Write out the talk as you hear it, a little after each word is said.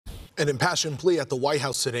An impassioned plea at the White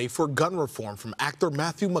House today for gun reform from actor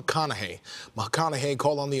Matthew McConaughey. McConaughey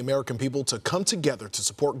called on the American people to come together to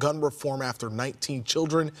support gun reform after 19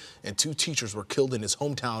 children and 2 teachers were killed in his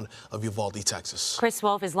hometown of Uvalde, Texas. Chris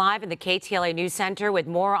Wolfe is live in the KTLA News Center with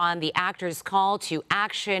more on the actor's call to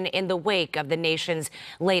action in the wake of the nation's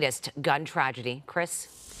latest gun tragedy. Chris?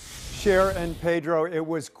 Cher and Pedro, it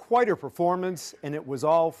was quite a performance, and it was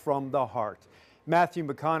all from the heart. Matthew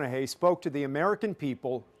McConaughey spoke to the American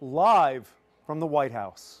people live from the White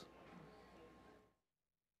House.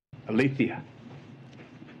 Alethea.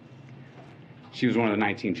 She was one of the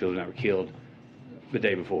 19 children that were killed the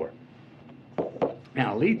day before.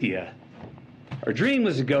 Now, Alethea, her dream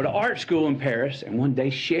was to go to art school in Paris and one day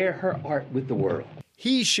share her art with the world.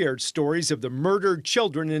 He shared stories of the murdered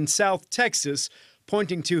children in South Texas,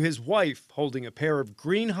 pointing to his wife holding a pair of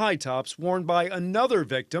green high tops worn by another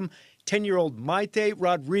victim, 10-year-old Maite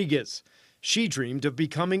Rodriguez. She dreamed of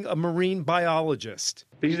becoming a marine biologist.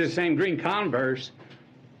 These are the same green Converse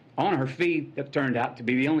on her feet that turned out to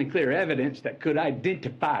be the only clear evidence that could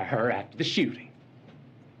identify her after the shooting.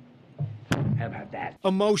 How about that?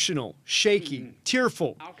 Emotional, shaky,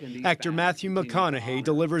 tearful. Actor Matthew McConaughey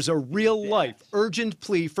delivers a real-life, urgent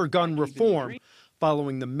plea for gun reform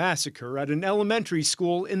following the massacre at an elementary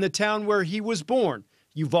school in the town where he was born,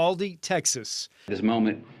 Uvalde, Texas. This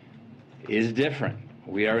moment is different.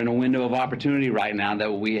 We are in a window of opportunity right now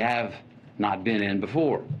that we have not been in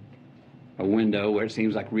before. A window where it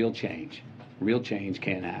seems like real change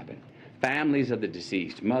can happen. Families of the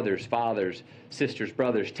deceased, mothers, fathers, sisters,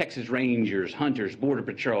 brothers, Texas Rangers, hunters, Border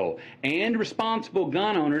Patrol, and responsible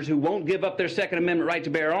gun owners who won't give up their Second Amendment right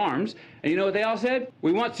to bear arms. And you know what they all said?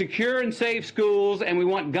 We want secure and safe schools, and we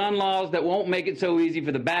want gun laws that won't make it so easy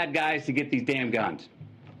for the bad guys to get these damn guns.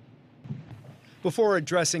 Before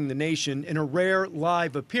addressing the nation in a rare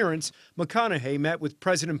live appearance, McConaughey met with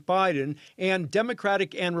President Biden and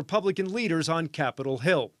Democratic and Republican leaders on Capitol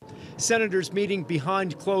Hill. Senators meeting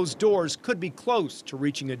behind closed doors could be close to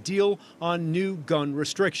reaching a deal on new gun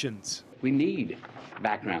restrictions. We need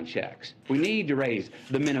background checks. We need to raise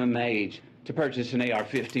the minimum age to purchase an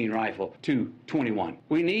AR-15 rifle to 21.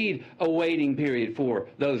 We need a waiting period for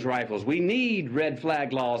those rifles. We need red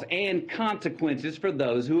flag laws and consequences for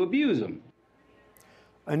those who abuse them.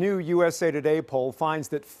 A new USA Today poll finds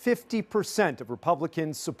that 50% of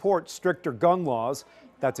Republicans support stricter gun laws.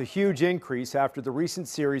 That's a huge increase after the recent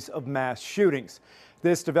series of mass shootings.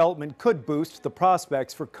 This development could boost the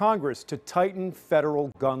prospects for Congress to tighten federal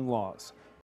gun laws.